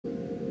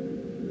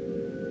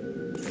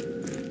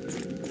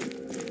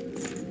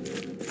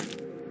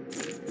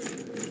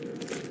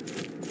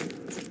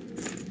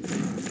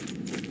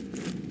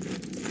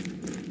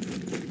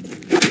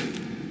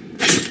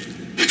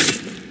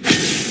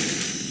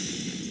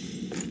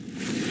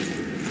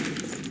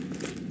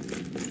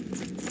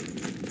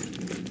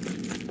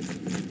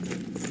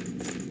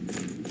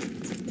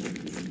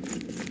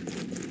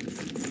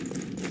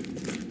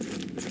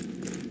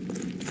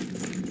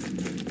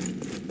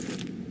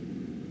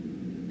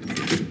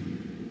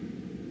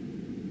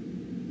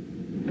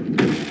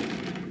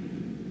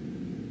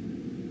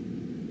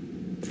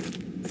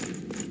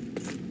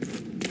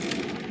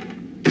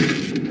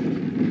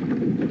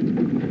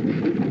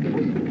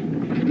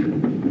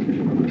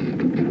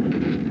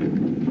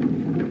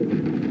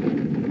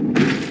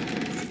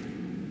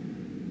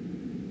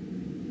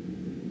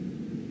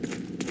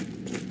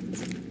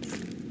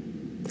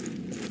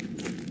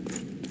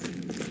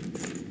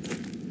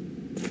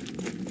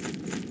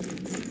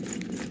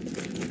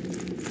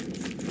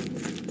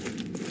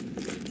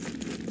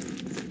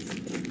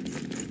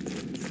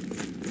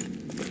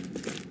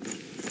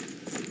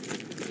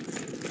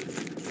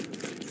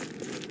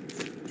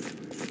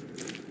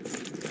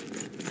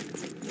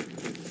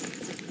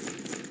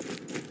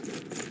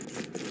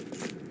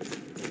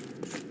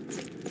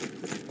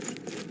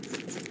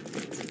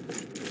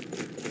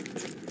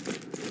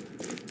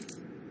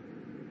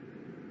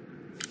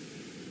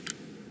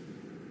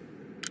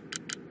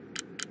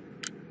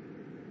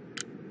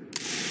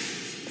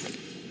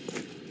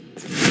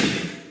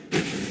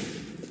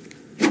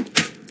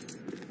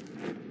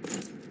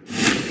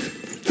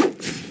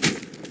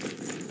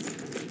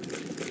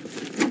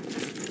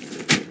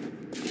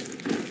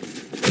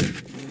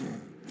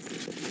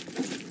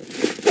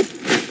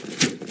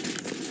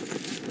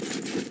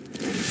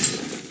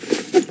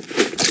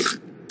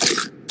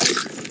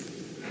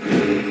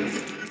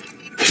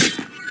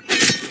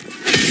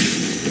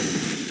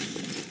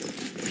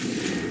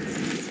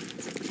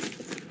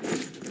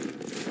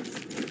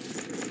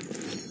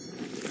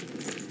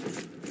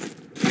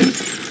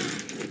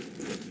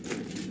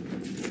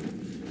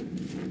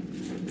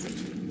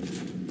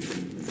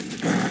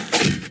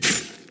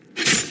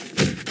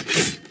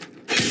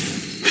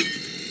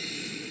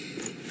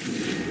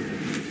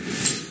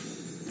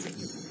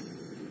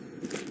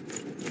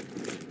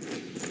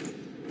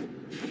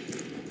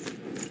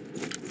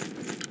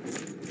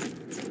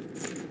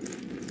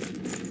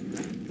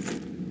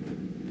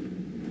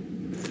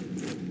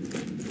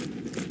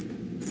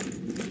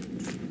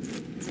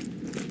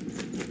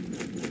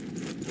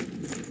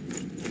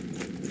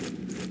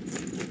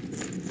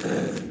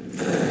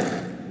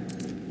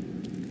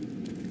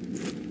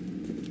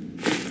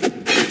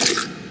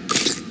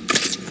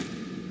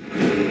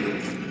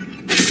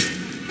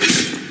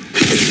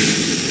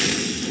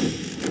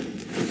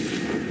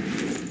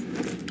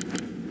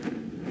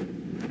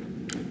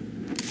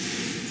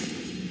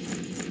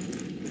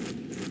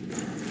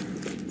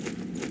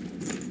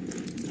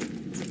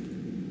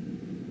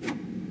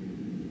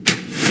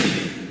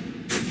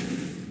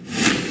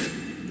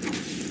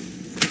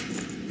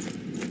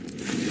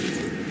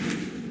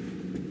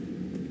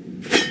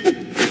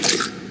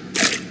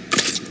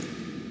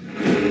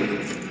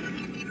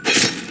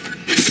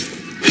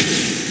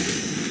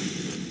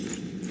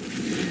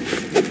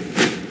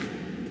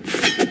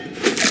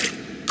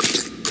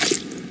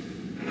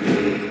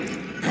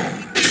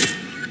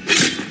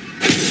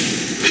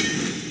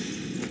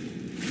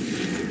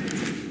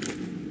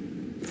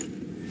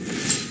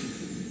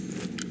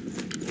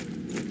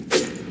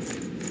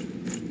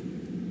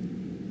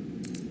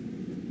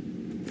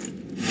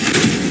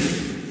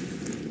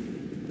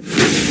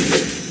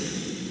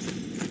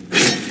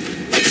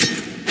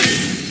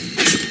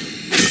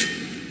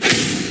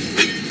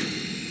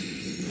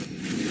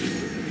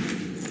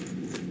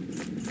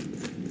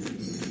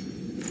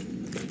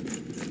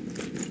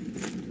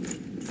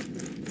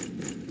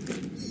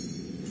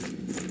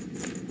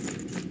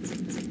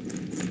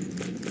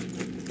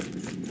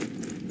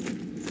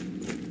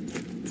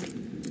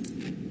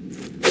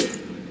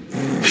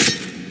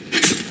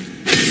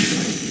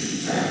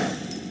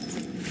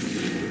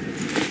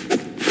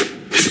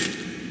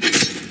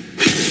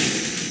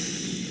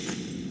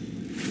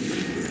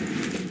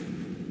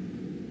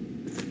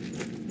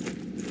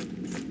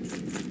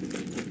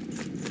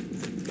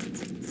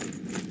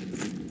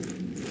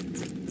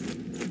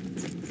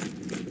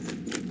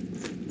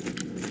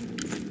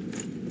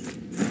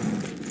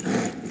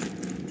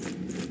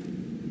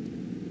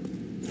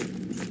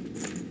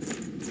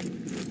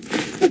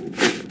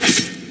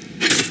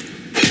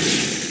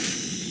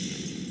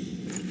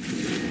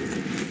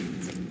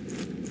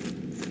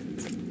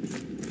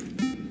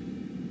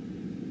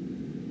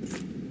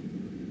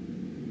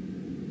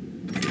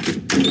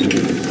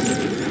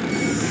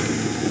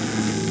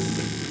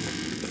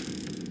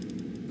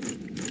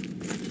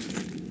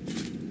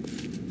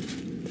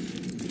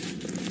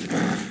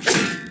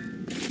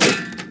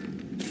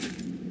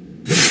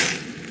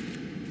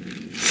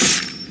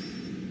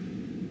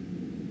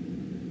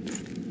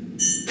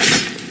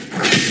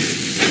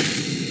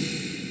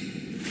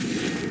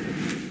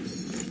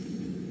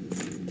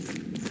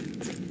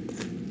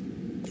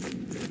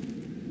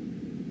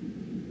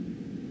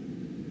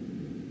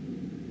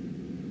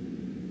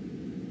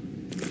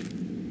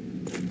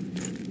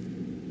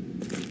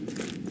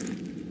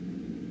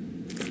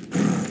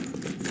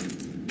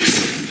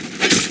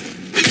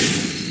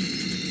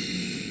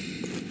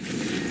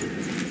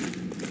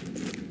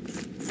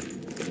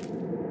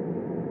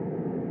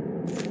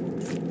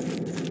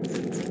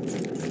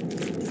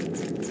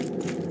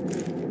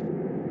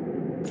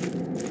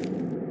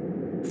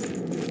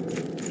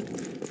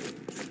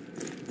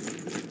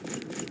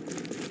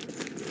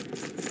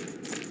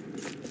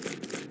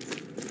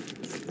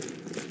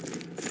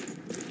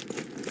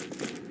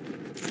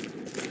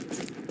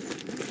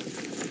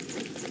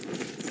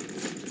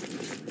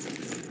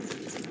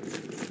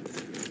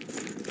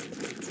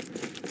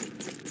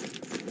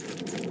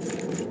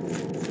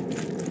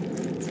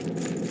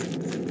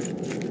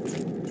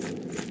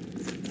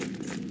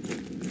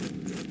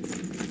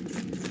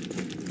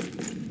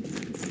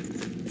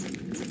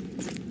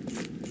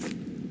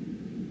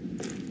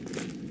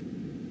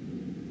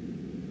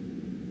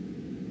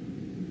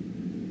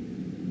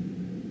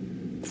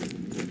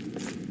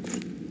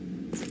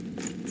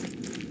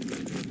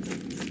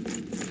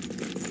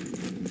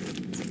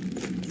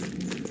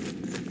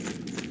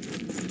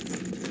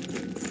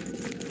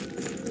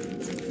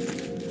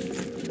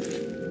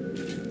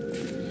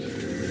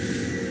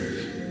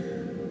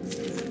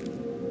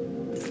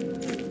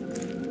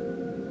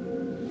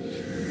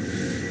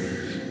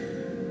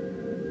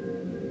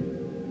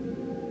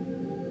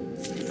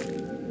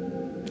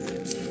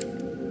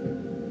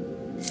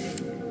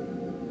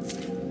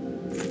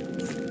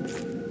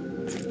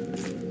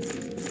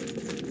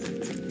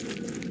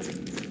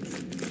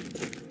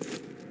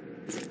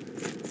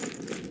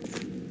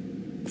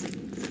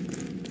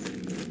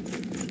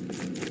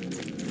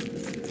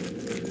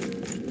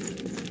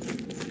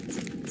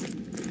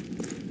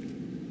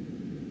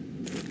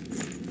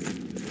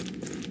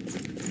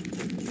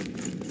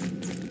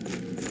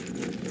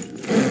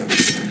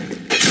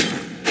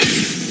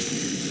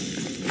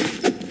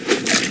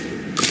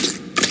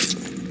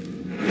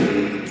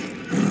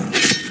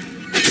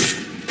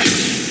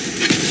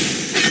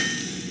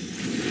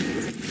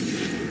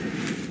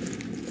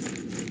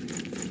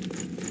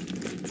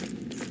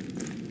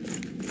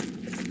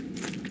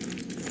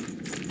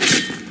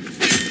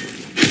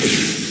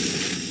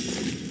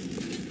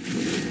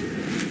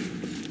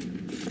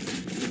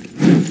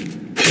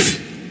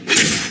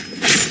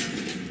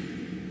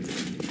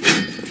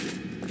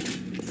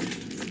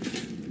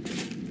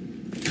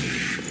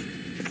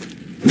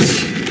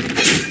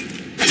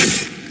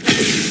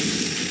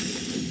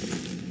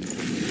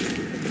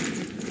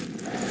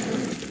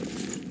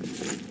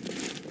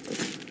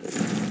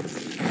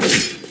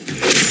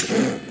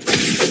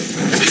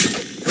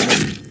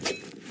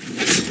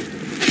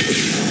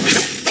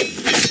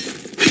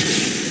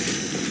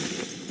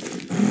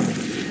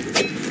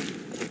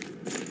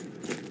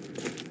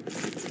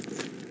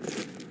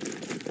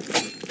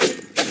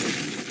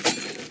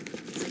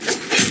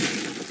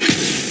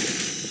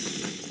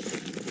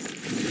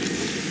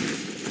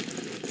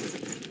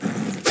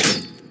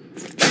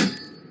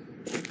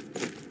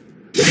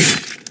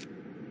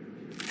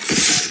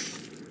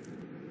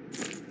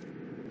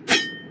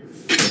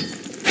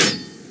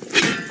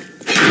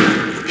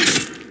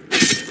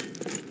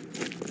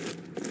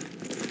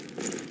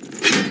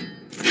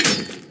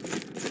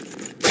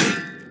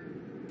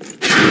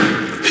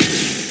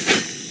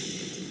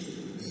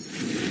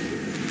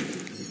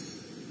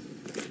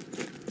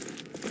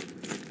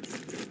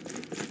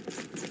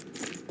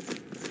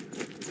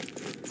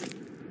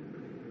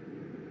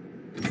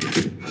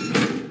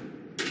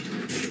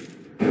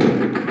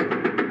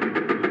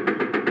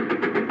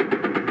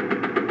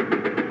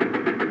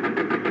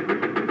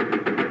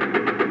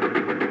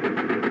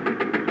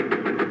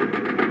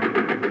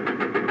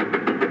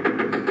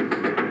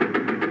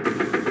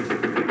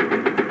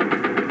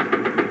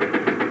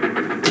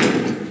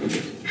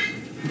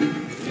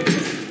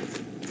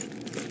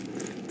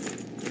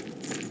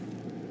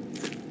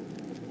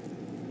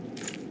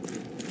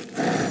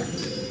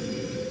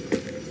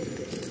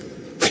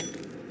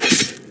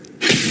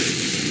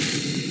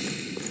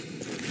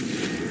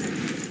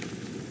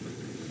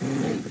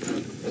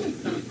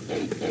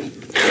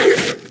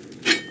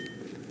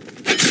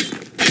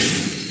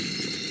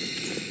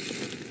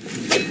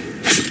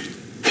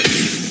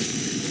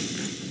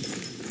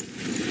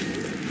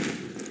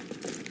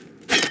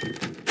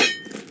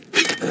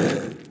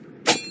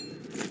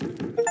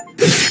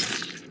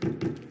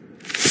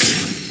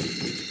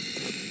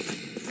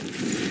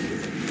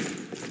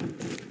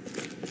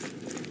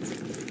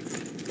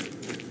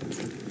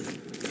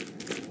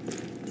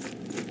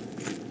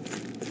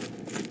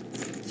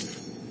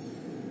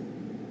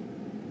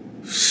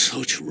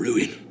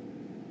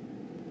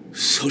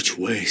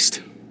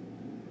waste.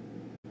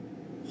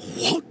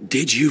 What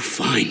did you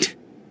find?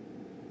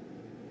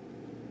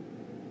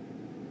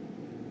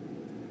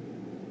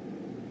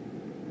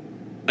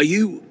 Are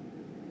you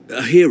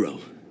a hero?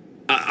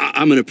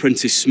 I'm an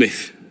apprentice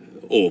smith,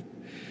 or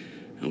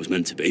I was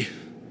meant to be.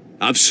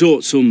 I've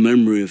sought some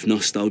memory of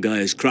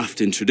NOSTALGAIA's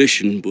crafting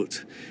tradition,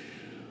 but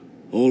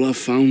all I've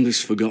found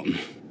is forgotten.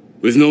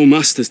 With no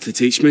masters to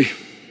teach me,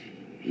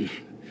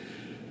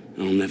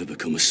 I'll never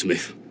become a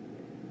smith.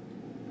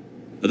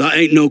 That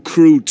ain't no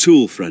crude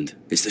tool, friend.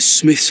 It's the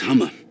smith's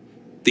hammer,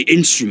 the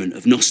instrument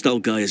of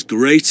NOSTALGAIA's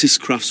greatest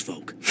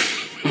craftsfolk.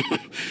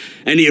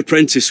 Any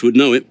apprentice would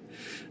know it,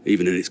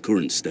 even in its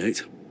current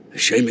state. A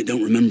shame it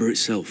don't remember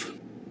itself.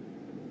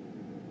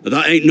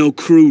 That ain't no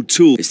crude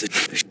tool. It's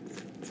the...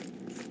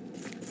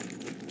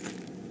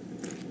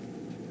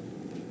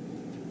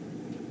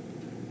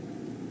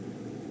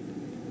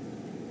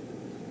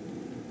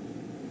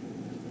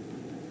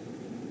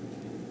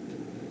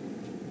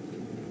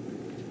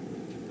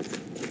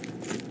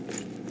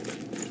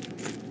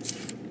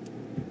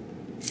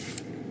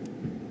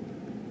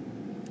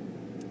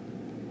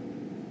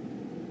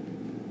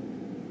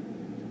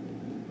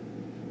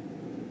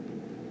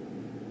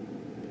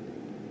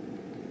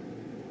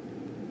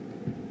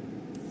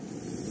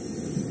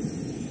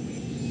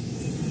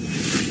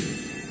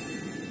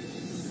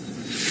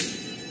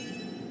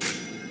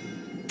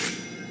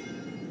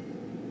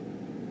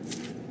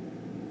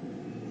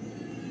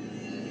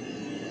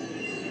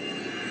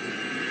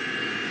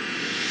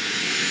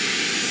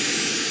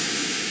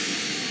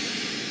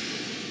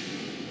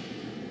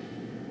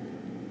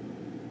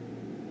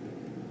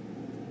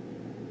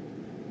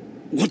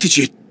 What did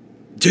you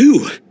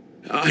do?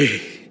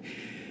 I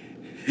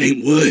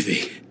ain't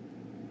worthy.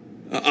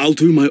 I'll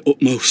do my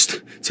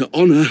utmost to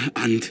honour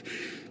and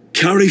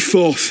carry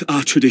forth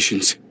our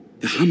traditions.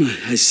 The hammer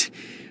has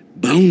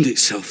bound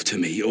itself to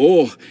me,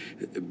 or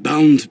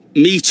bound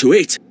me to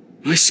it.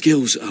 My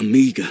skills are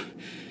meagre,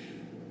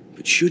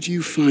 but should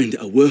you find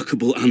a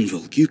workable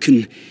anvil, you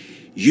can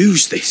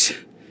use this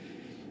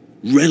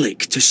relic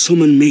to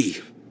summon me.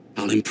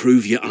 I'll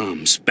improve your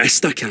arms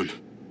best I can.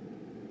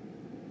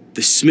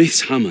 The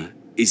smith's hammer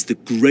is the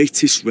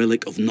greatest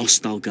relic of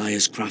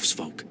NOSTALGAIA's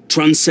craftsfolk,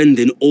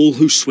 transcending all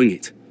who swing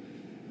it.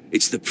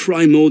 It's the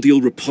primordial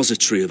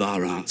repository of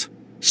our art.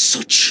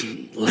 Such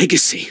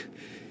legacy.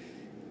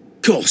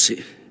 Of course,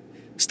 it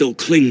still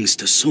clings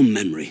to some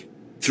memory.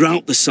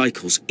 Throughout the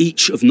cycles,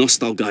 each of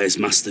NOSTALGAIA's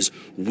masters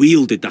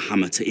wielded the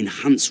hammer to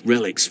enhance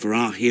relics for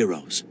our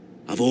heroes.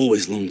 I've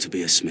always longed to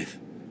be a smith,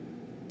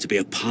 to be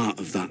a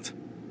part of that.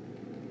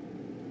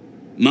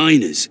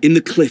 Miners in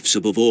the cliffs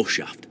above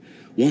Oreshaft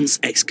once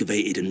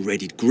excavated and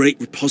readied great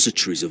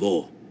repositories of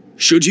ore.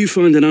 Should you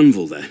find an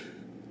anvil there,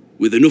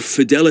 with enough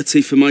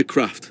fidelity for my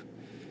craft,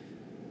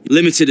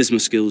 limited as my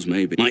skills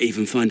may be, might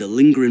even find a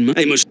lingering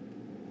it must...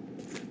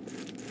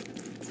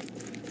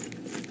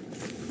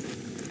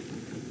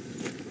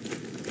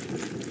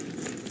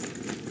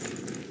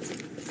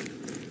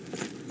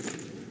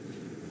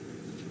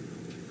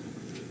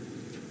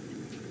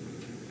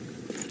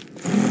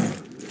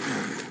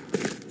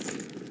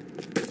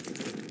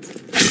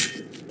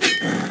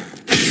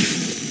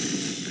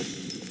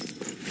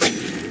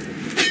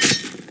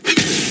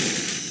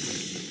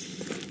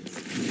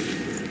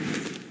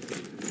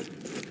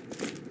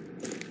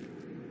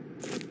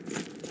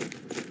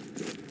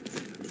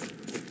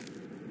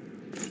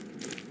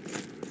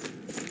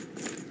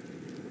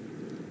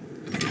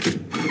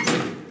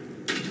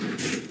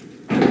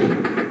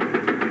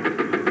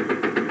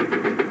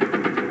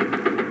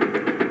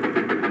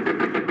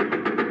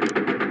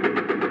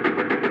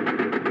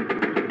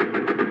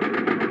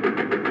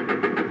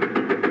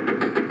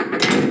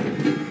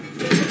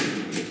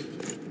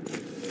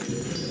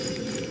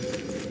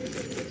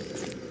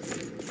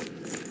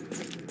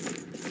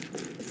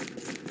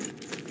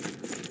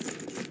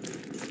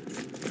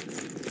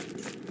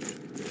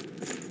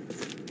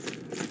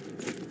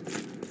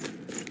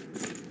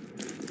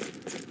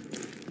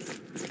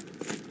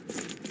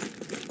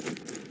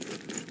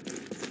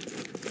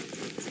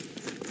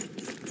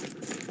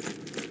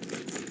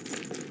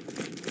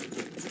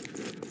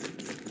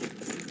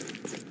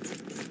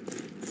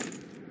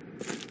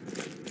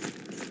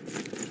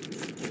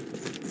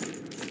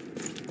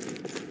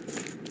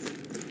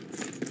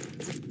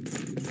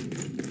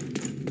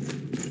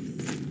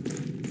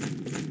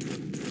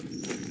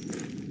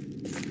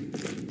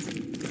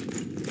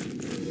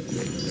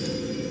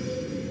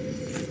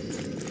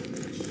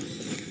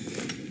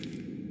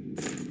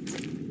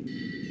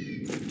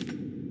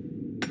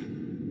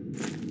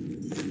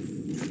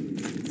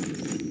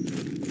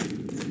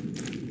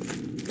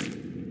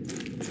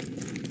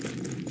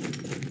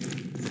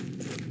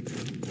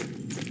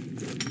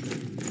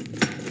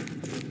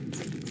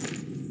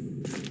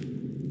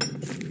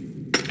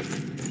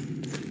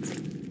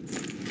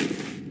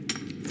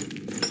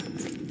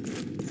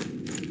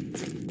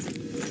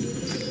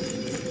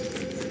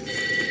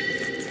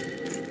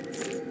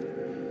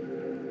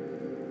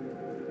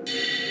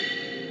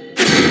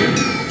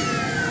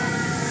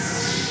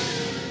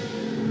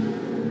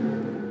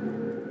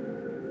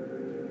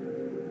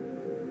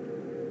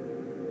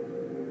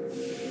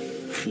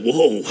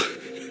 Whoa!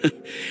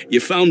 You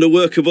found a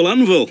workable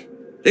anvil.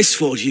 This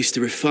forge used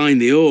to refine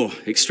the ore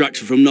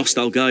extracted from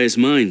NOSTALGAIA's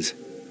mines.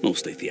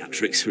 Mostly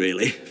theatrics,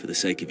 really, for the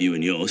sake of you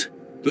and yours.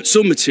 But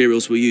some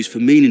materials were used for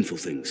meaningful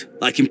things,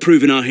 like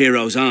improving our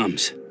heroes'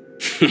 arms.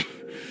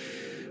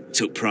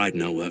 Took pride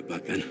in our work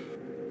back then.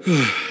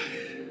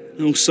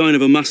 No sign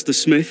of a master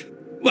smith?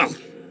 Well,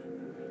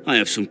 I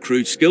have some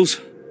crude skills.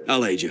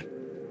 I'll aid you.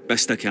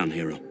 Best I can,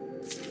 hero.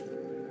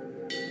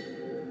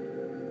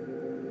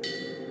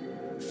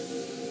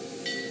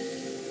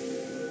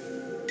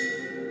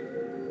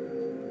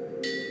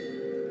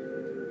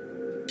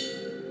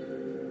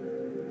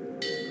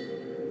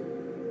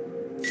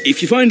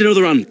 If you find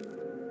another hand...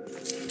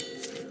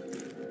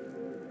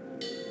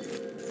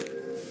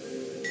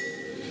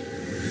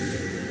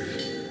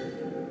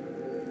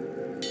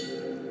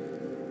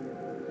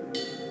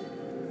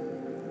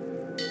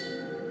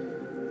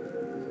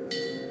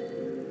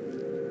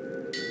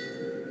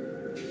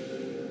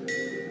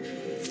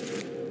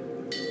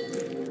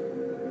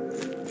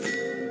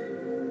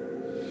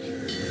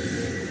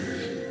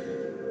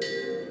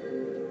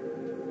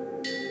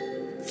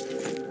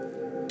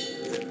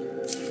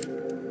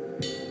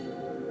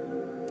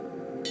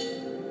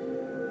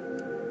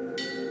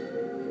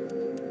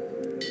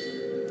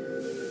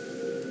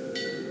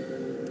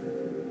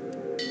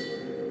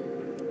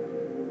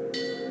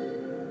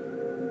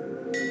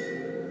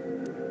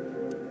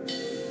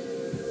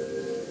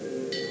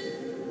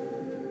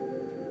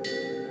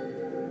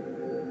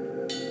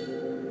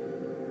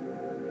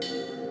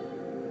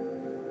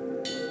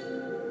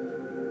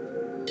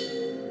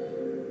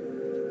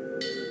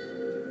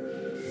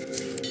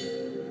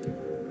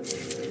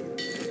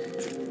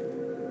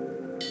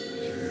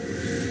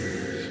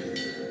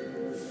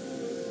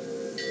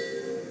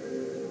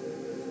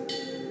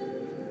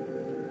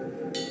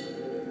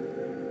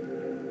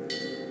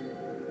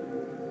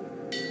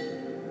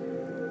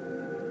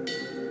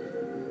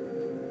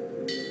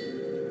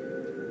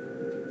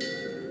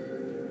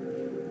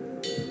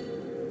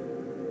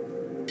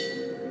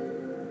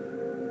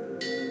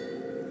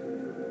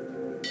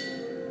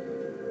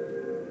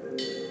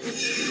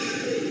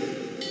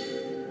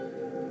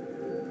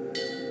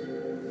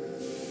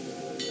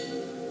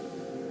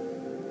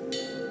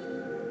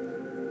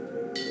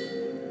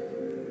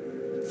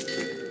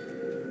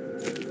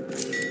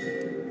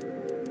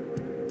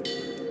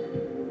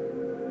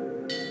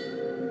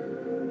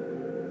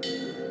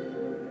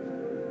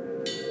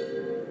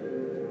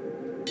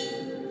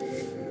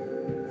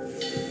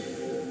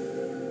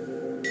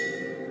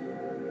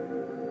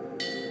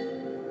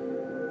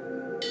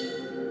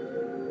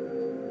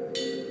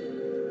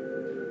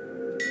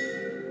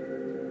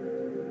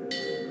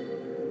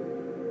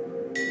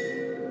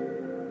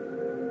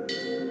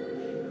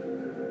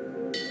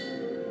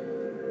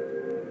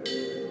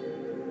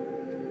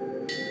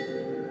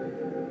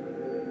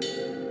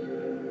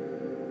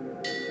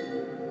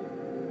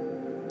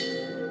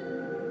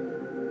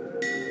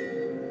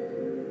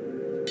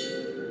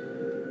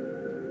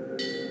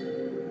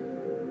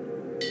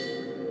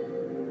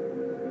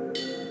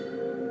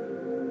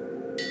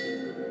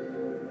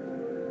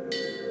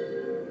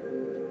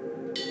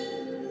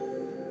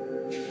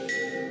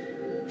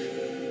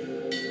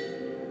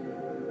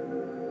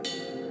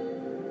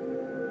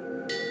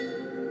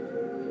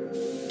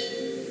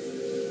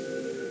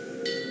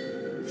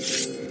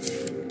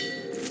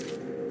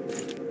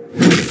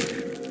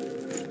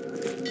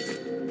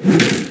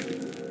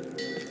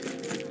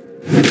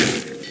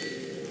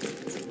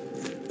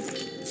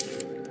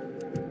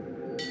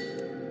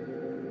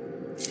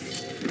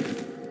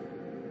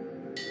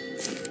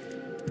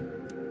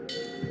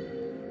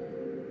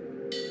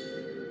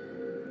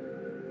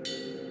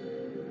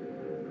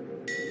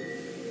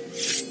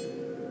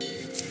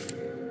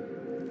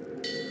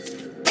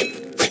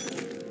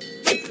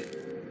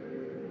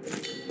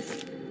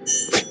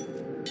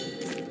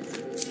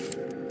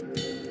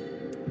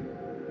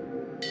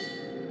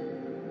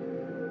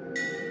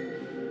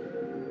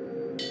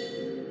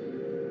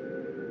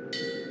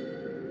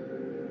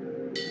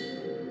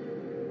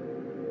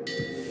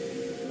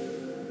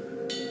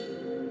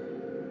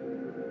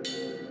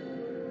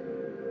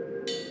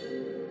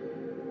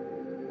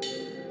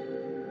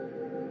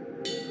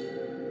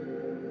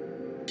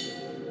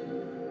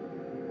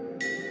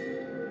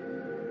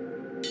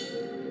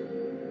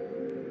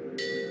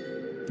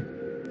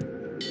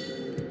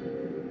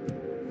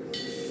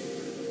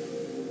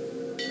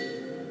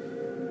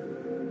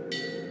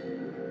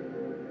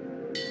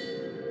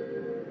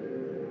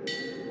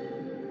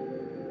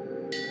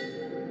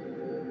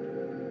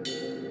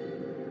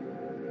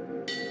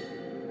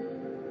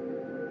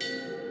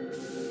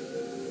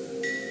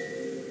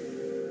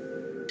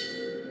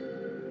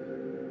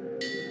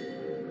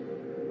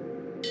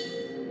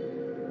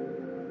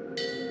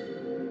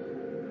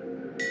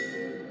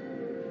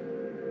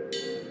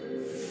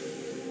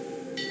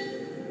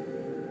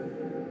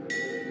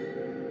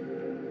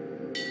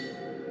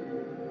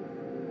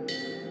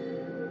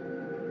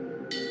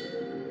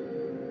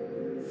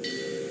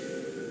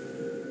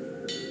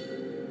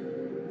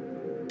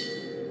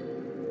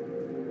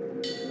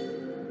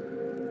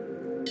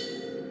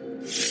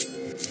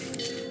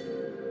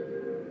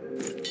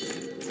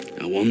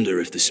 wonder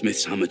if the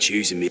smith's hammer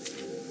choosing me.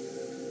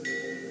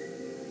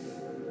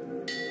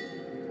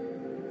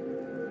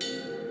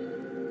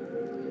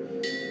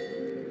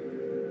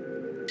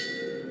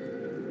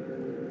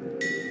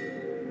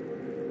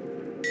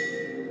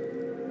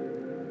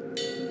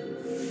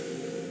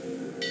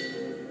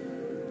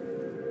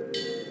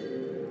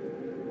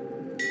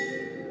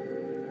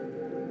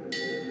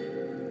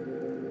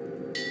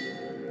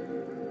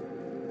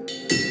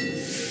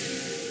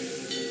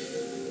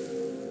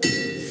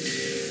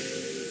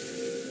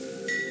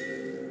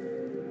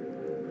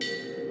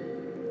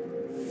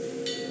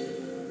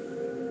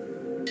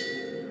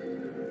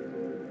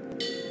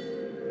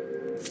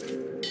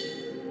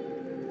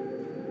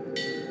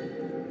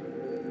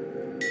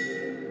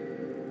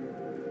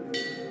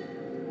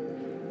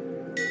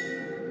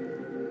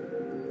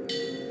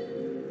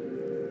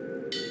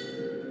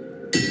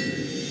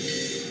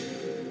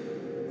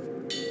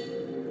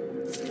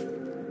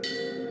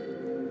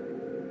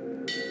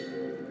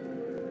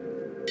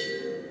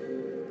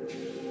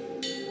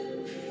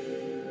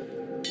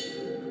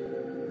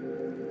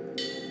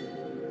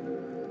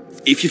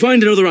 If you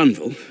find another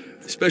anvil,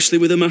 especially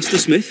with a master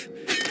smith,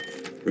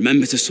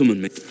 remember to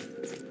summon me.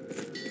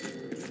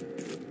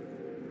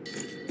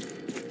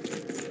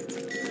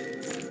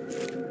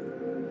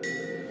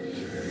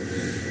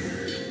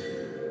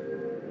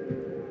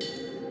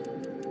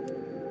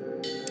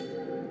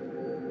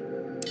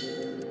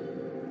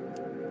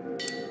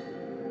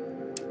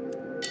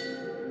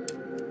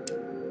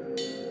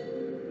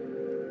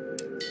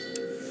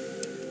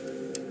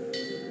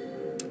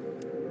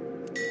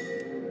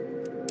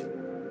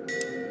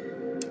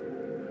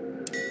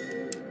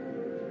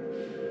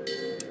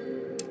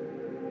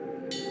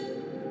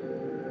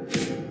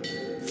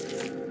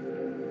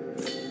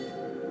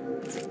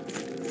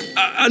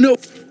 I know.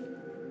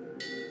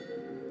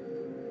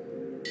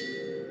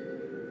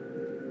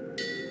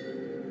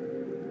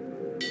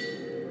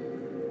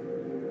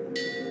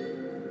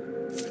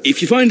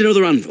 If you find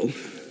another anvil,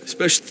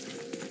 especially...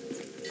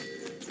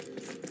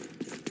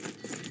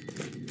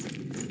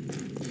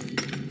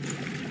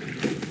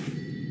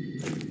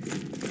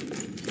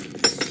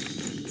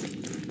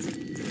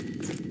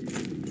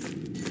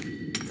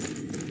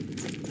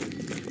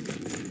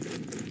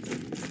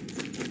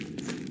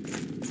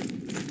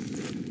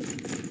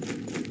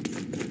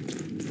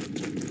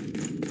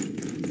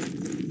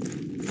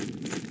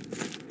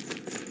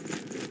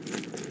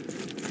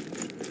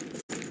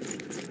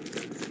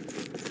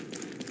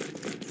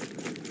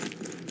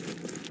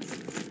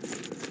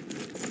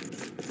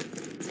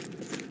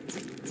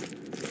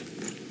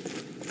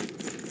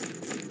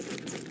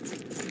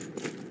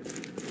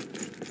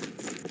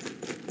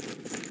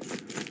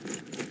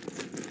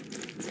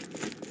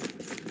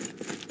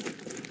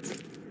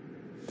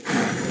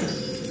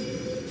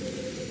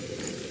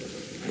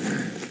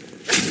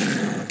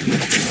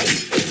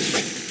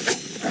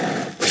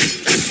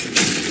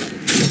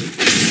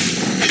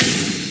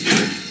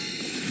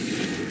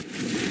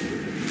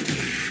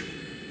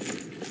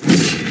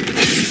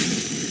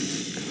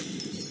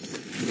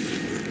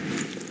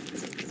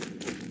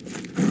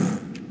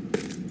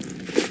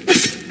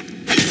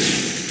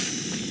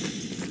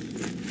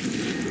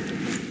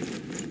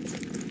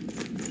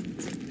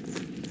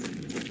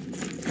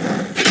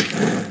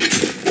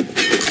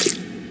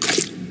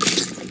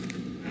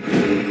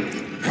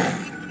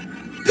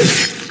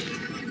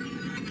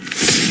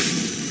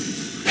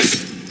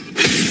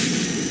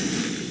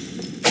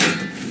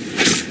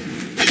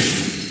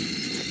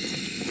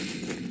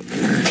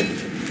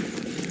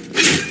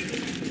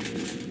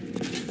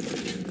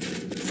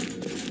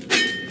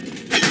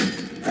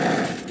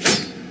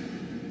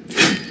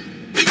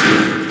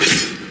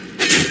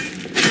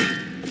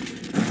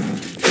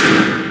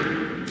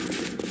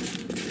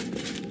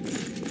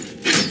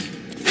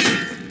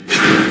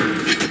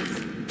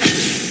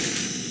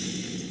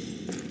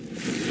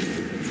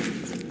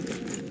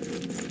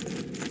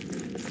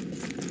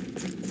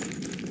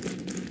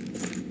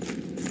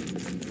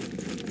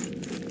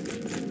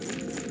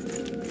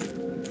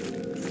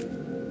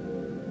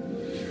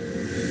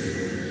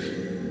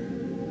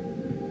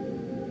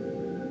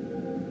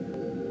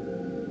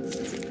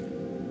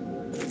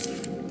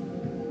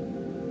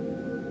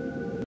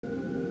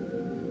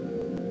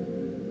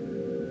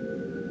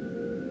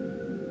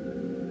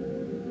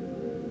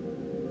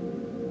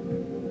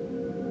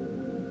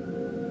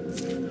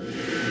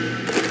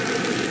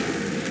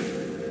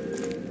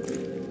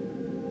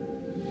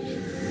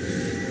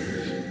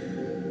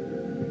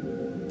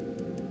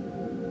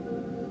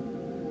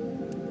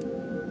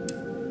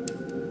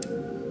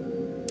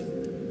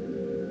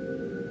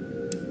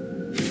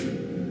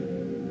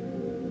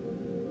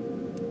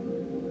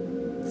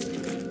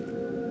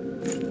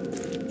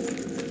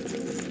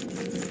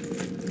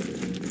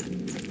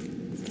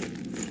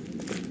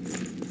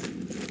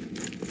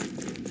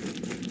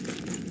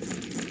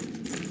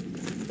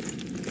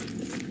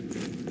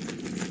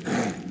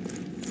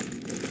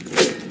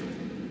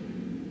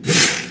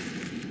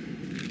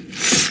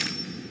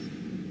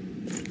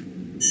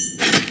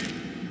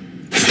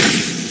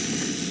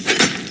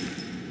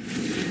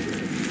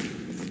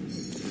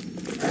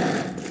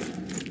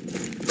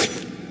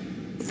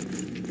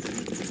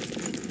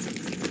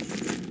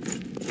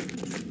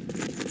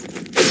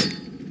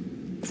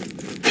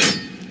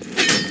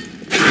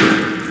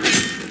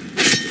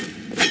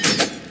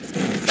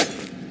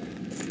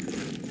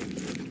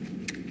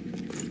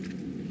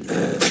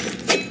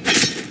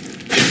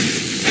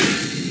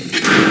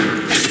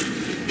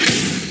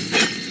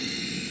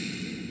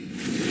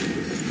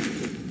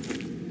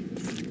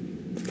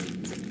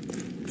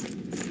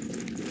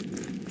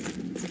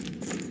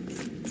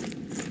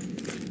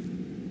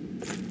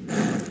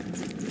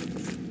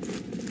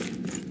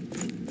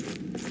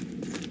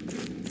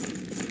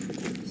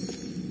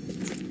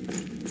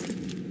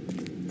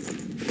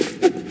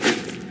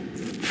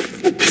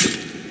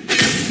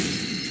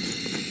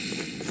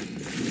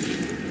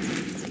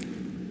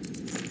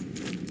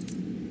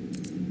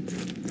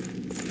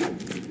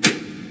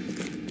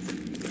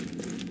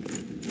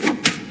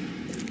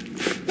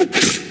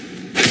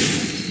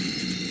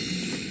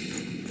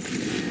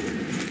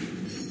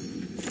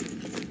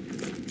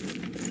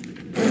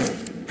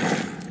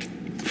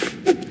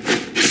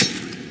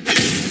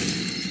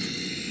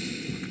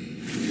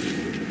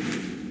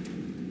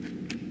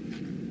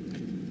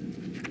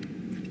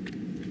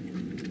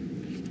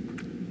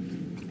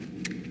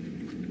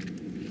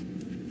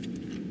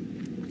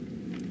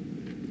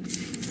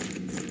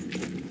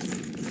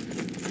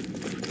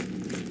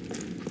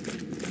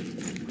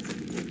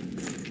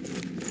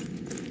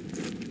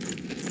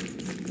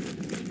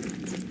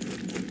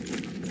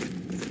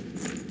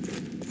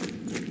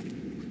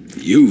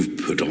 You've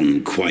put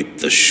on quite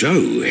the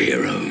show,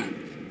 hero.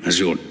 Has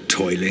your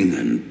toiling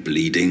and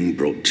bleeding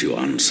brought you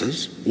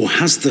answers? Or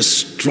has the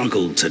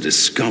struggle to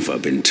discover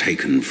been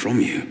taken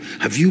from you?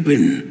 Have you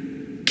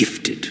been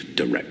gifted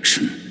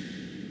direction?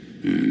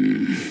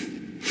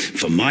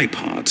 For my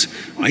part,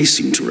 I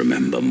seem to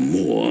remember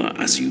more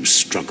as you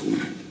struggle.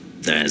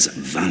 There's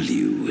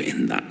value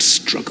in that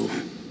struggle.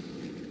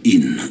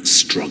 In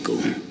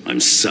struggle, I'm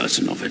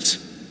certain of it.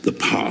 The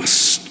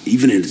past,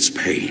 even in its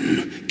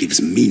pain,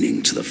 gives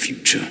meaning to the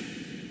future.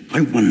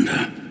 I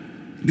wonder,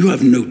 you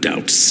have no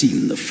doubt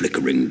seen the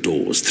flickering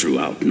doors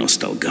throughout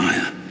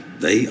NOSTALGAIA.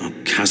 They are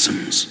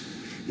chasms,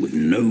 with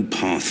no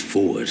path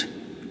forward,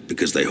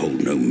 because they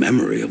hold no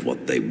memory of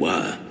what they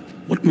were.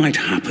 What might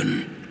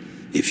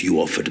happen if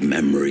you offered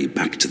memory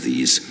back to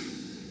these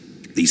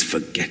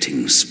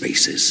forgetting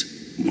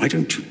spaces? Why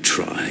don't you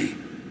try?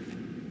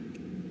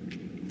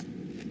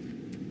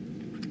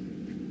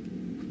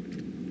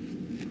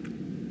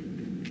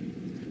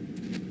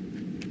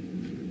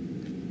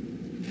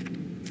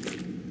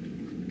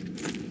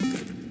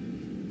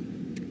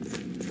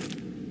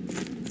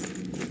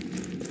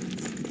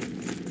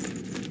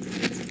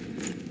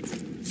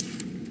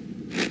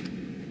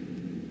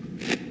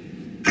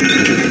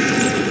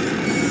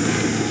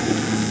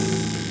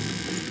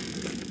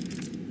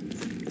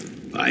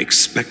 I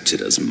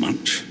expected as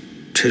much.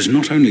 'Tis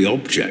not only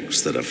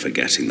objects that are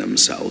forgetting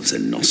themselves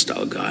in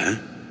NOSTALGAIA.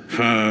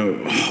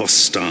 Her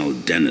hostile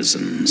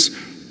denizens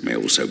may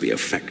also be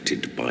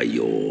affected by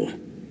your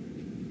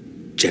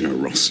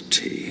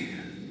generosity.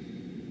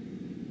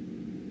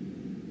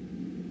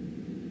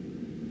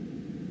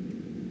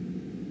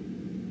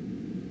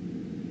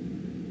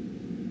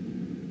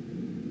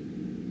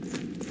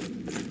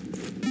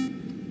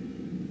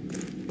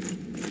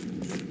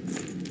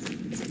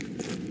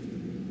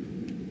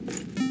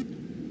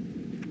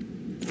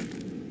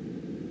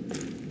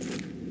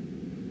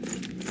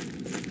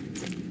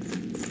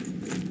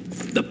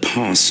 The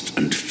past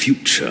and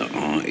future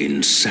are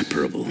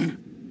inseparable.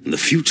 The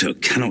future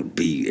cannot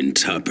be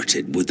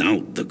interpreted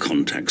without the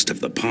context of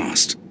the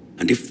past.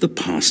 And if the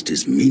past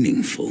is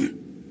meaningful,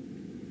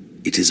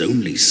 it is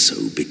only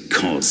so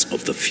because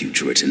of the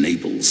future it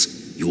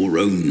enables. Your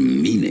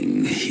own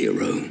meaning,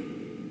 hero,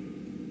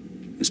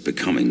 is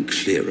becoming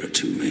clearer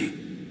to me.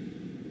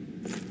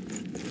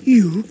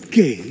 You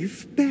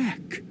gave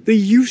back. The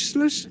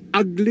useless,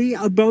 ugly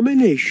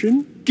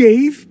abomination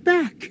gave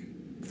back.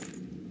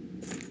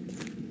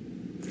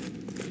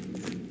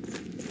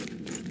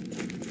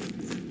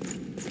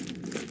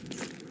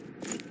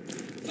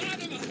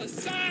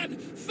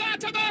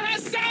 Fatima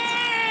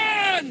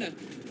Hassan!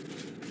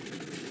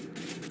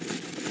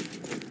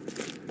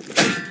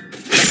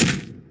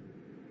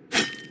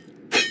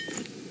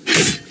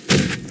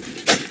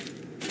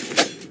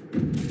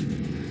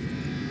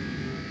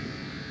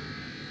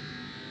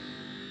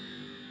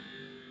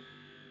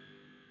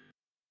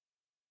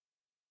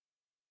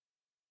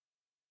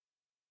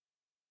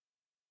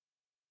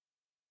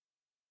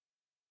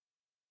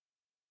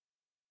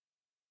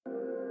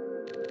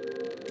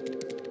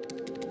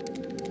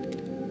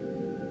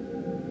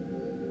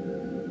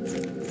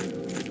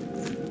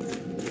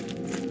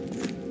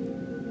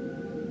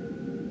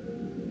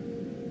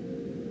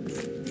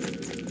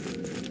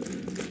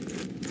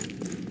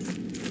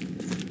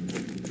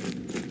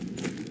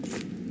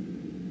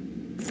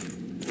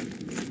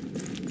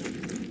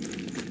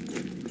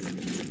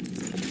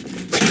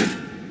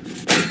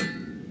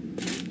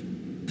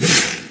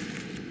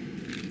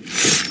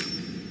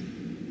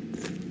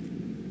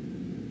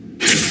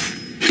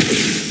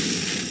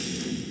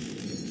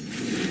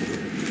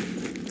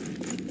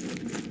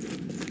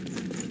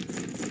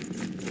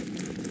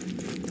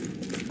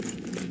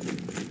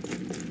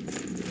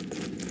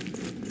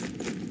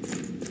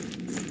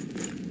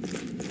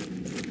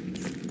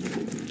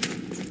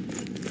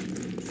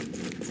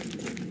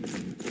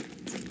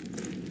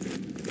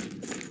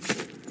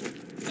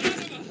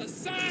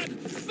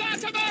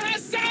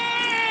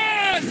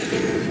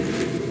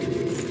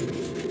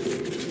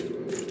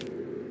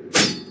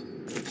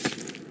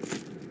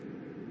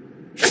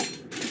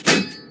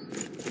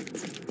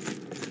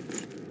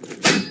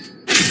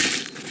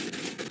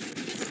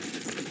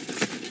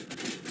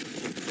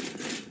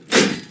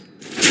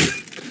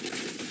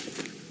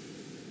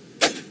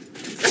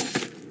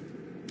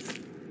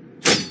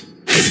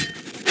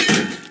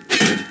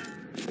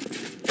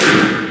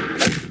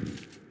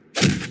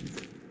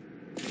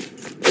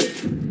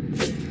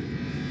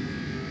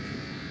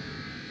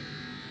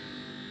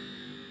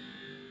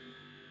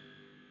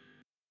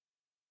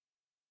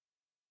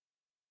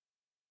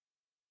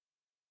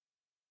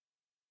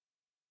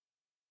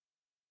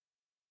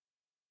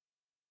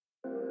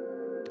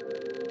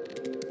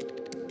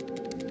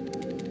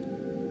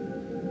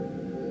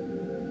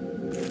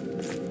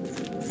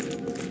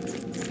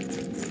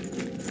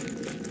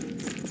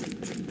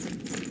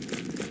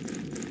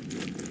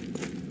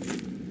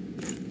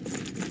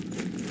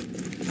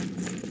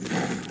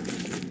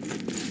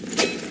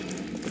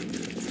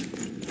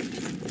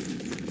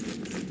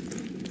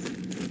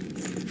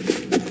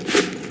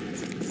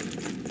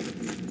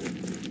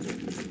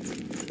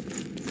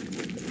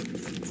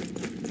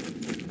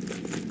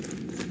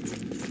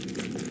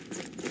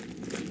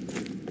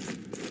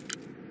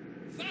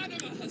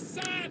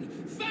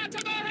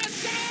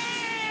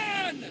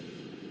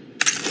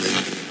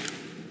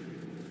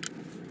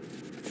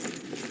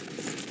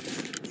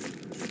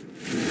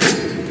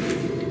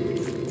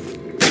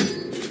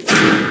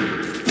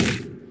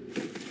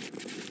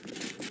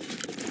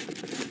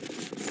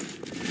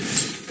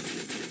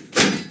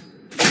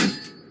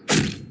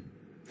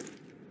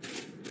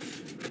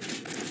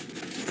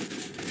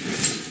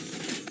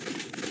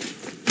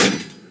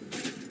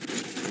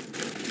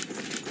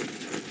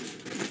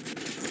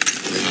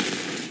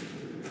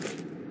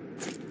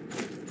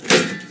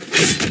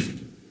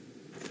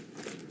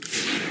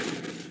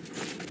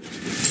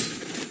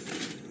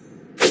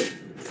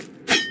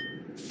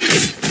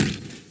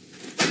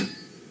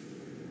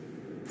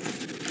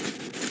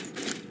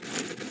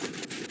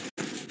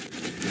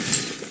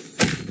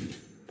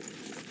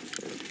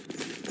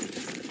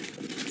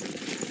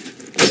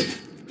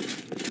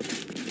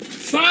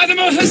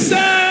 Fatima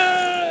Hassan!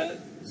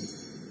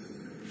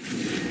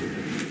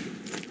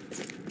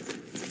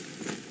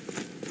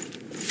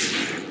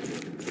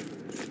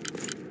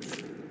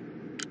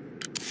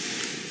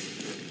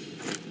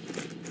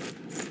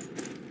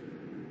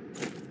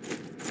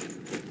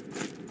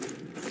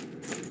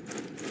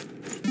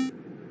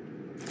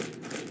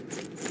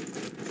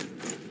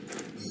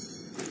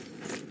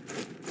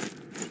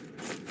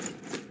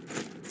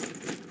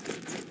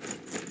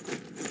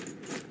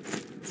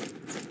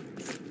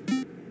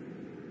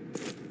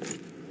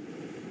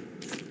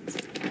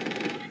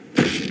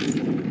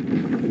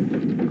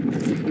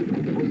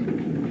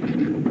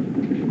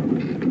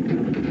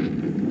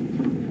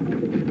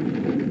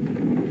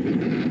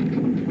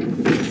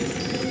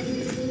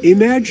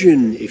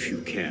 Imagine, if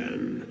you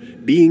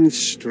can, being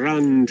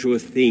strung to a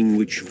thing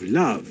which you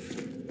love,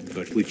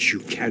 but which you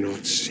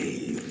cannot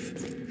save.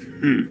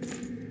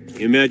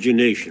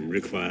 Imagination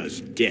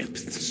requires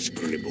depth,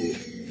 Scribble.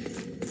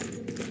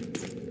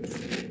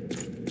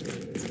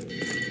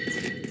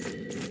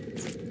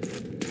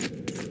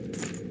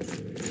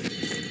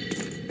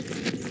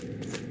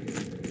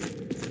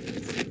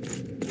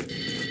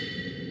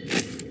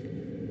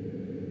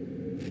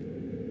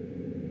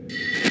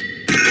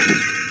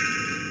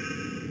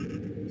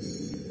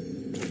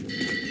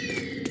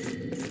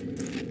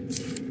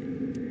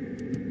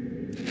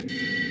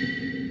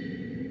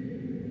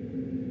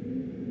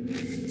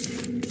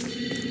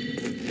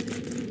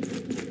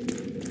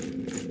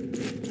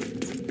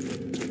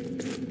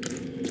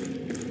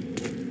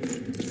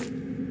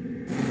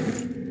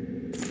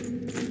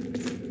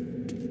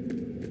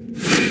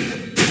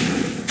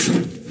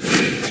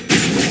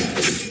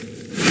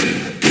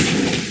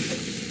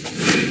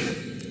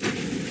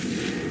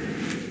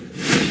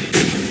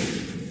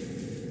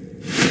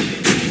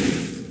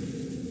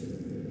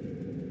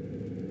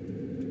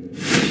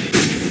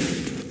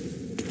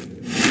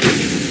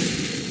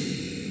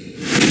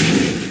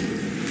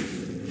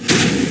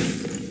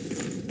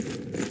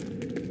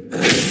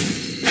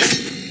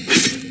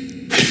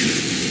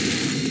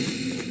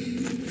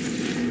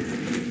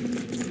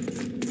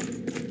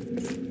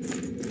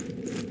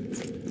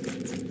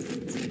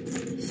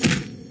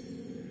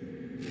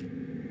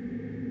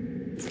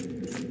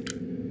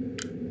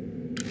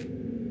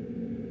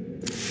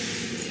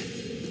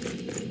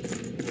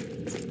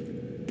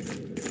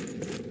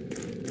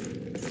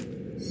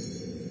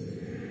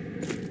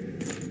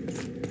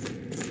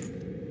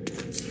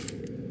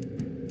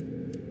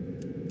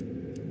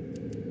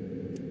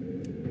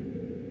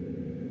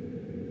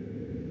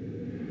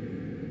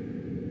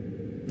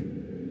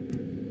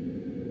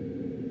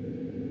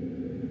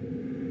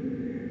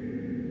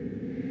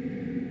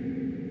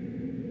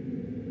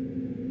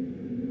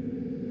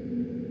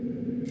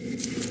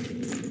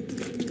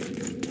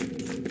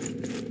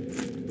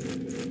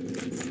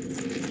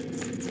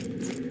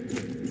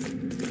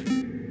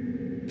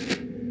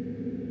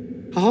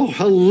 Oh,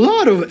 a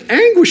lot of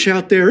anguish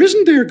out there,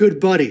 isn't there, good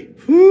buddy?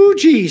 Ooh,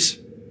 geez.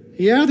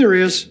 Yeah, there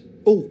is.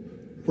 Oh,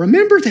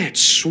 remember that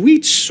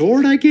sweet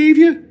sword I gave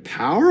you?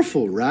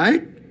 Powerful,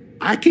 right?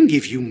 I can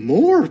give you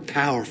more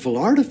powerful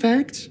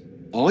artifacts.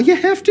 All you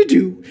have to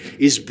do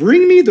is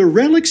bring me the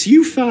relics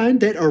you find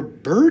that are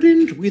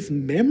burdened with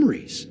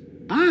memories.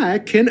 I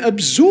can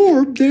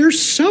absorb their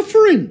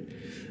suffering,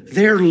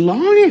 their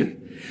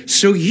longing,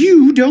 so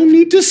you don't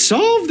need to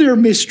solve their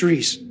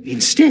mysteries.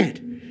 Instead,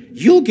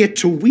 you'll get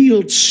to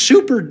wield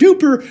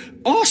super-duper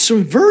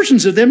awesome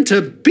versions of them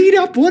to beat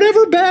up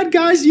whatever bad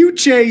guys you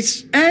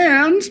chase.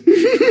 And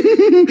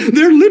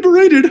their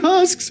liberated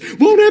husks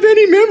won't have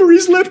any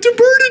memories left to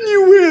burden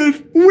you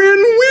with.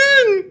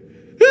 Win-win!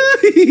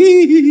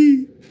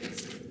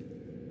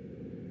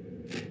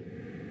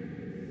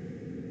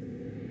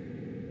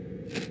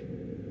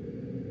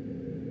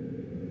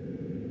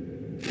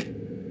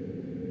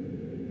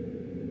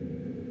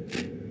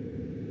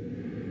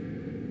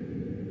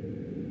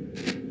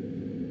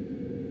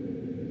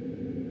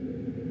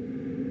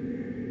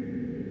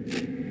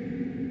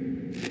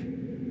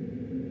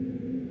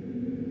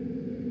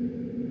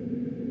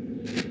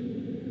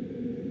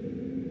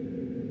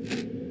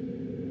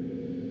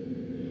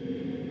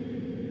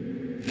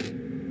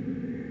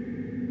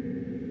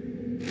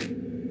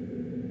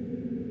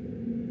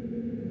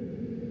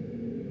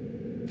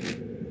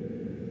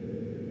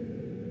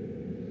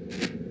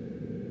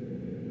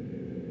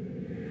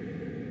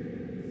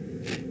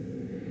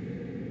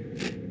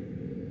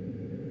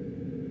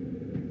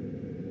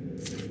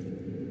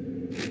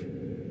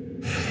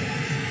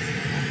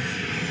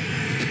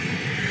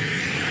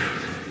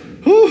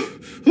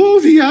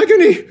 The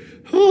agony!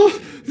 Oh,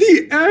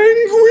 the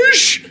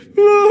anguish!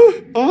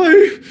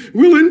 I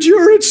will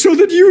endure it so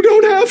that you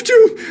don't have to.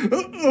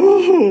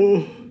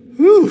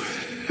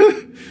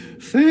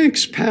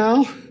 Thanks,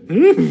 pal.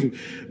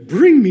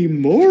 Bring me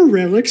more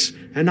relics,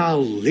 and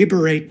I'll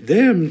liberate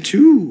them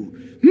too.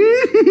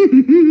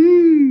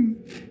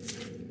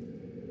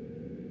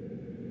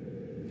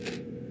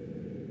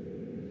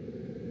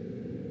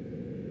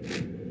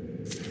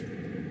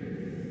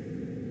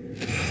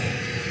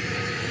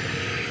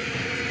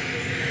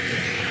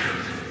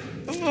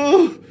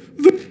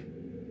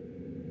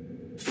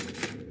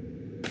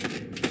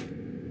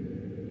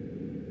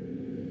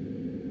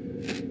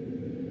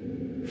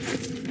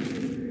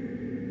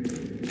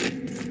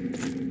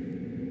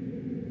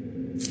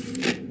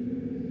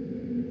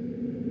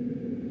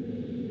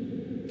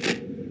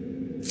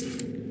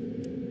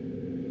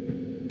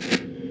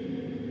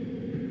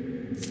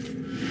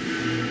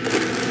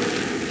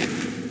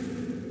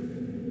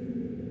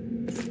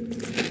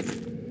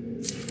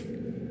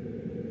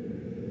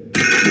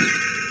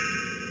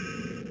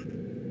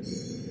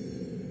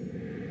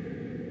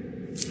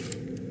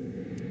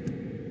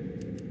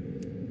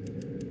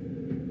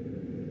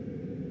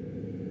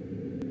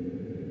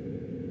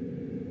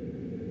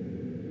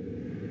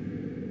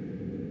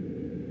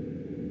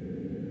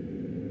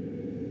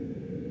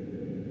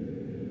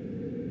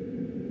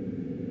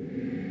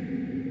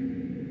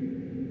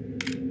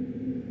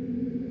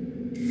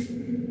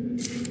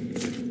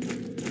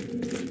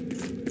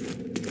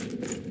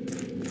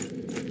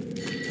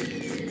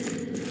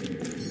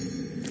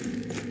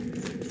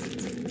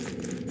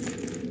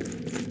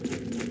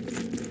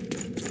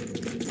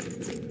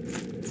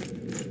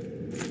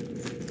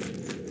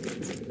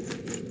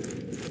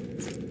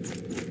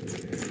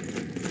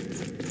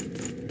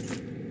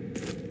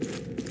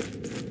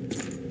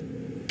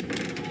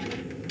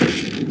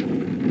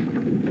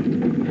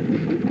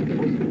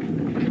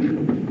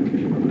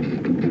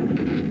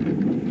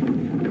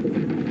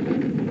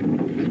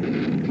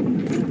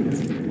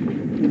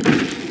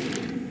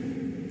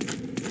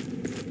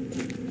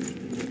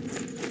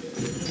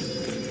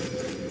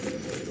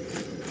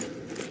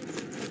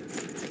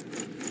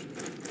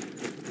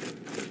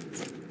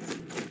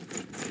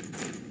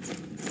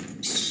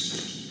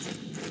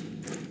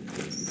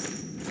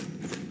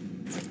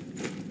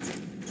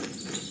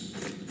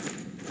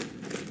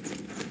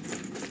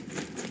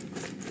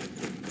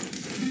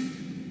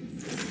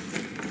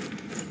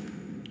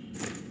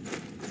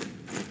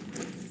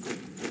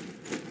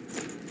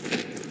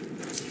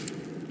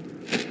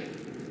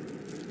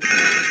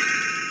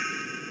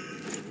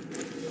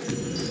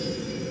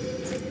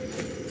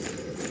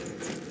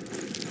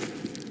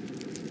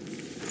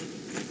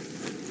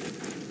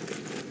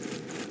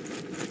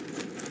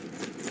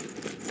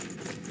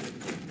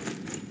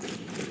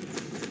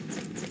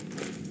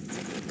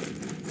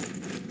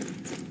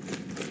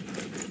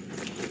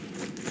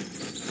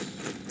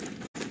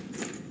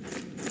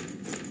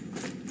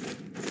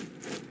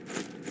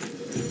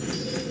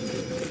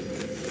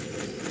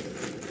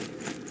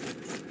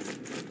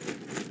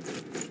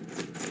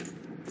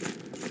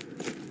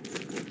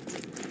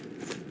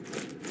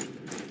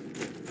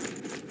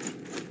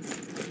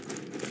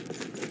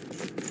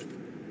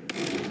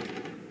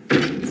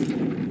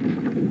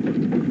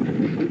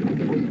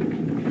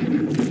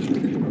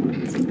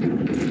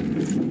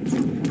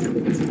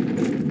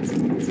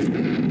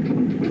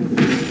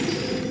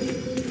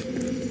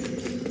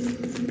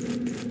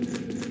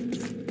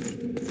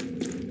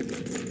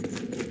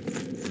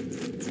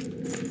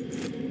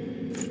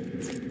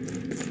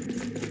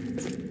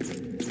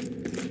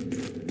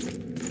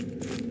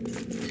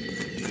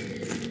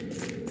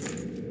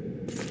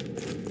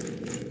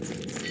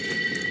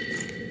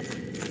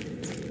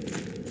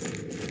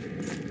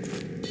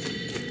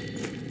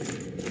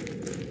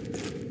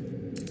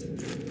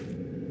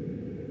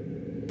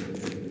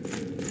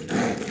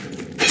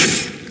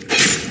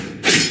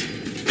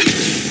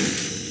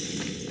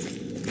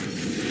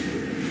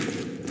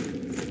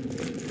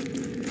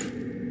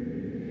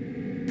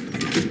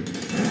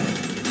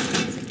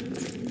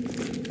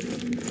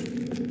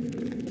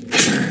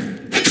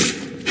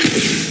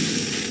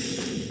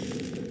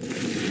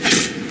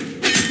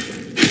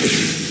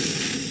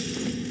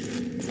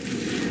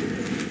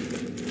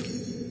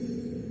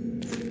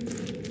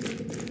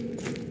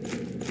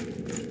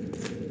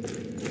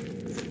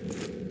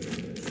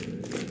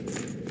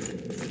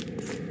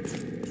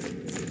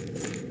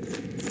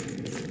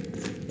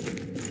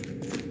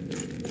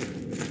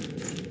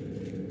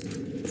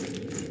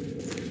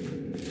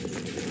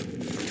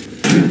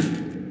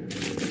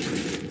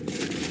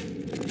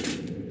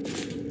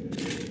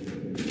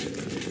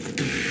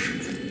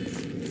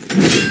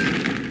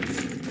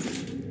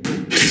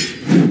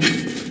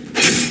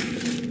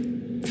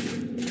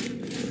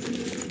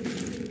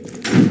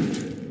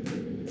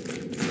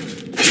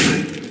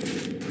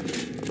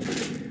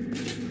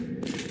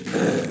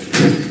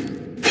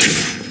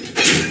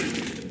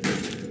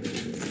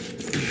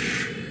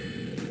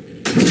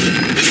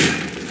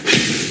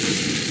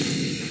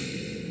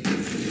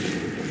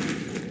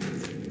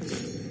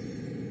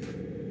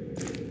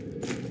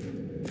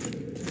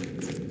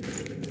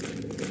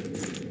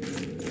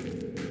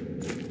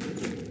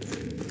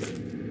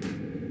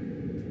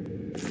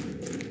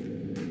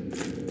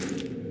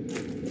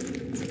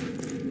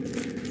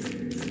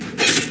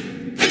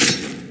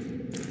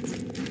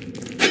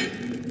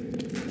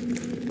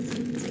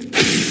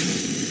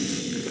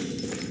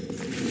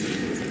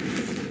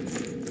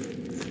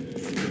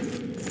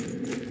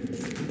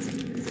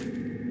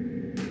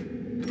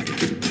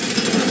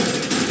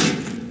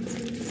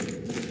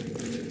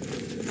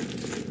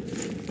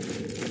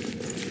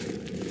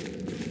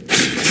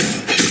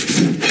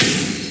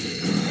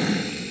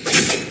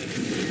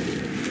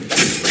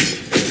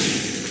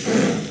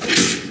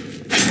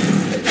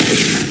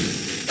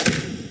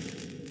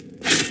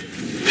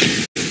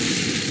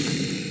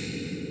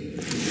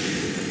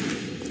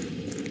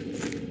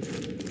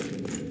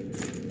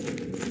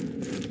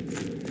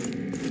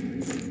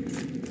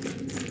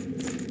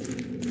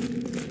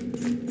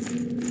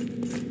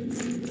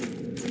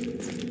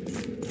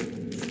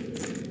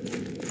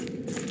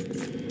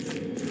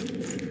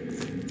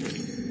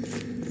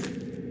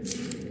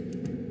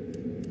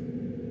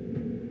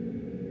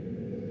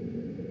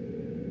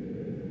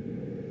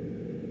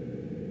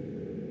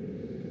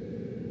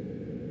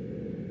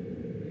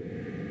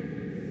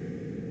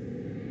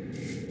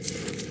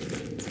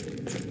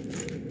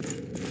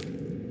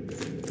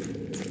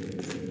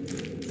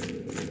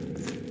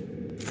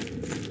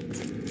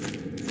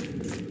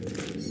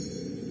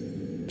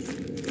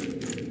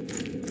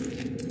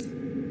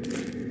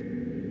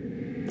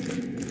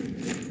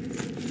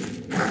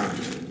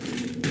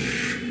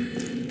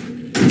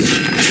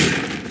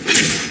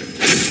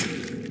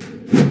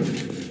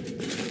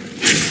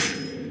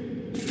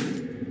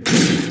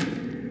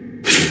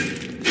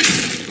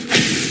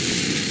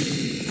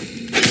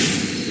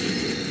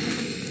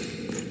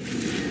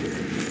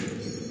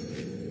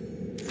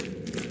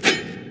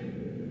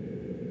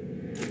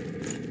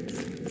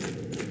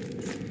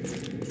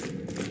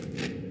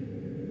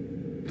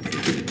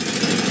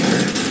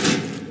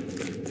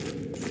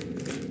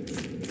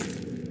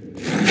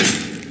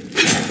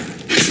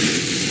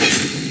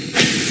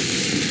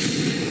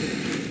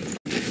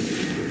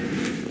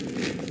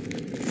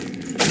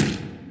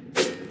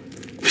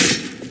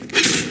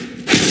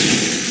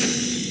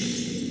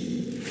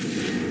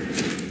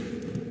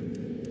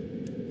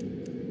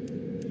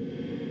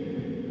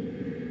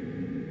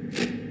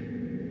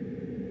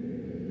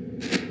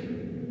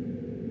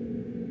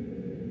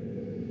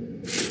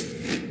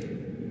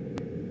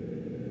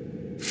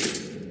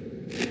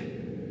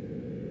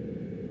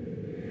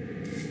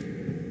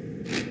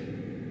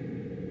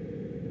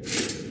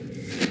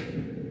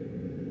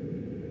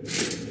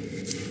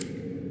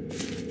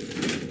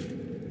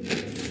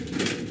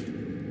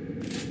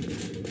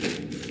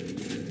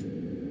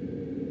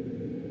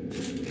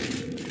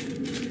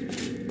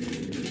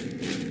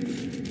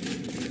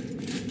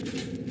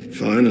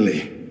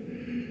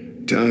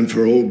 Finally, time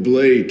for old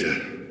Blade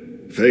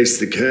to face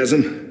the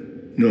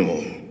chasm?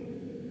 No.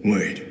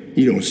 Wait,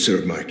 you don't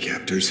serve my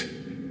captors.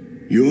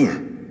 You're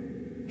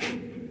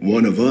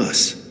one of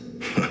us.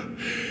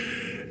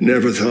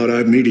 Never thought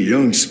I'd meet a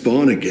young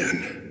spawn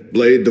again.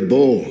 Blade the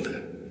Bold,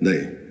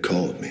 they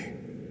called me.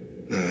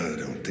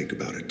 Don't think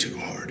about it too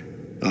hard.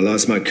 I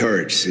lost my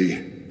courage,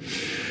 see?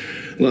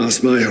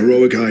 Lost my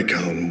heroic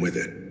icon with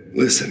it.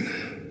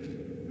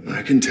 Listen,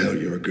 I can tell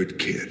you're a good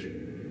kid.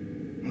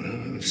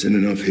 Well, I've seen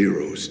enough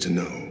heroes to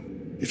know.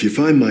 If you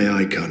find my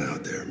icon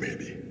out there,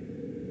 maybe,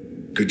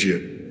 could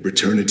you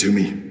return it to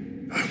me?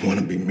 I want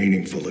to be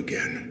meaningful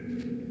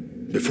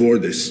again. Before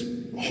this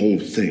whole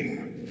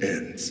thing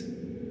ends.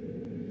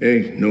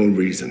 Ain't no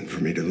reason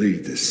for me to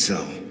leave this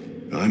cell.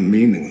 I'm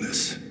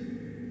meaningless.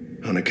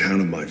 On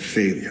account of my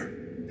failure.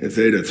 If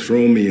they'd have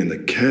thrown me in the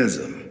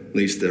chasm, at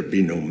least there'd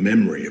be no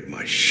memory of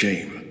my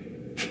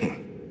shame.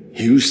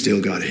 You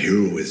still got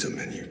heroism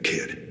in you,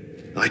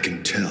 kid. I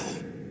can tell.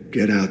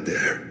 Get out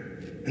there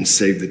and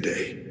save the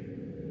day.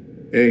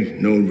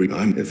 Ain't no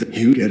if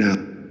you get out.